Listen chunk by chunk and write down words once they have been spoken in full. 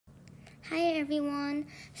Hi everyone,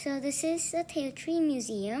 so this is the TaleTree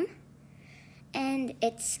Museum and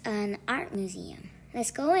it's an art museum.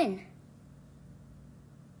 Let's go in.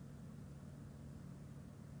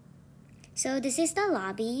 So this is the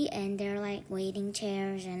lobby and there are like waiting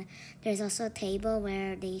chairs and there's also a table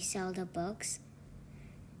where they sell the books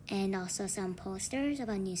and also some posters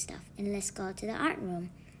about new stuff. And let's go to the art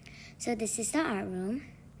room. So this is the art room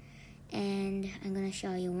and I'm gonna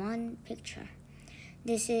show you one picture.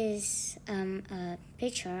 This is a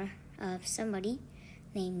picture of somebody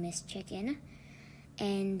named Miss Chicken,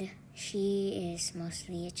 and she is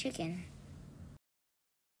mostly a chicken.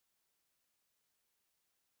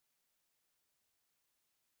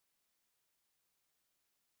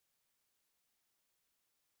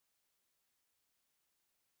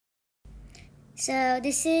 So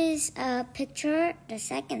this is a picture, the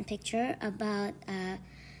second picture about a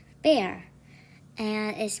bear,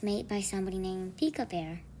 and it's made by somebody named Pika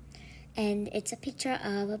Bear. And it's a picture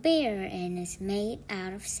of a bear and it's made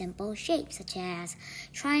out of simple shapes such as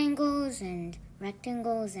triangles and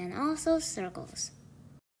rectangles and also circles.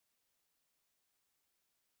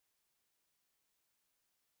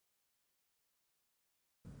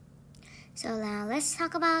 So now let's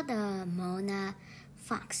talk about the Mona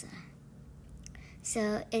Foxa.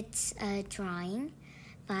 So it's a drawing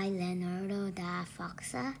by Leonardo da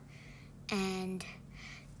Foxa and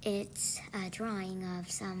it's a drawing of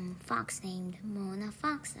some fox named Mona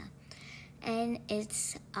Foxa. And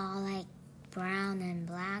it's all like brown and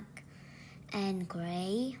black and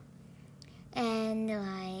gray. And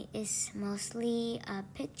like it's mostly a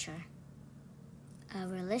picture, a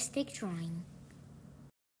realistic drawing.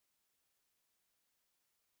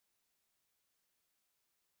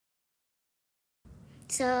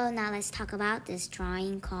 So now let's talk about this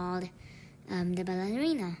drawing called the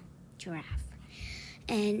ballerina giraffe.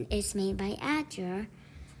 And it's made by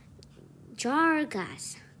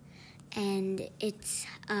Jaeah, and it's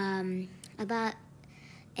about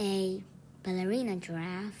a ballerina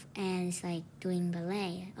giraffe, and it's like doing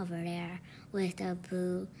ballet over there with a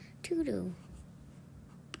blue tutu.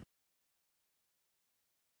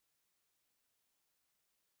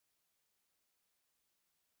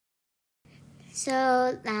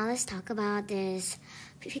 So now let's talk about this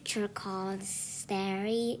picture called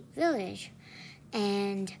Starry Village.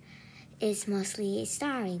 And it's mostly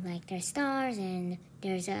starry, like there's stars and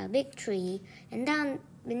there's a big tree, and down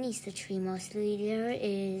beneath the tree mostly there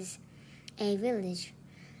is a village.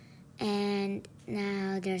 And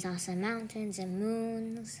now there's also mountains and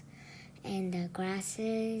moons and the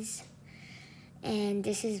grasses. And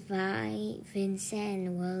this is by Vincent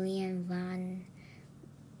and William van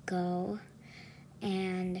Gogh,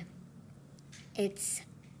 and it's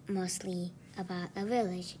mostly about a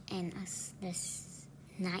village and this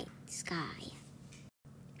night sky.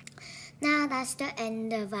 Now that's the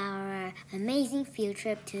end of our amazing field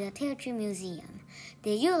trip to the TaleTree Museum.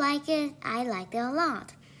 Did you like it? I liked it a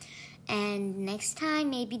lot. And next time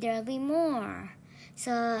maybe there'll be more.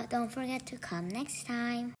 So don't forget to come next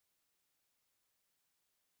time.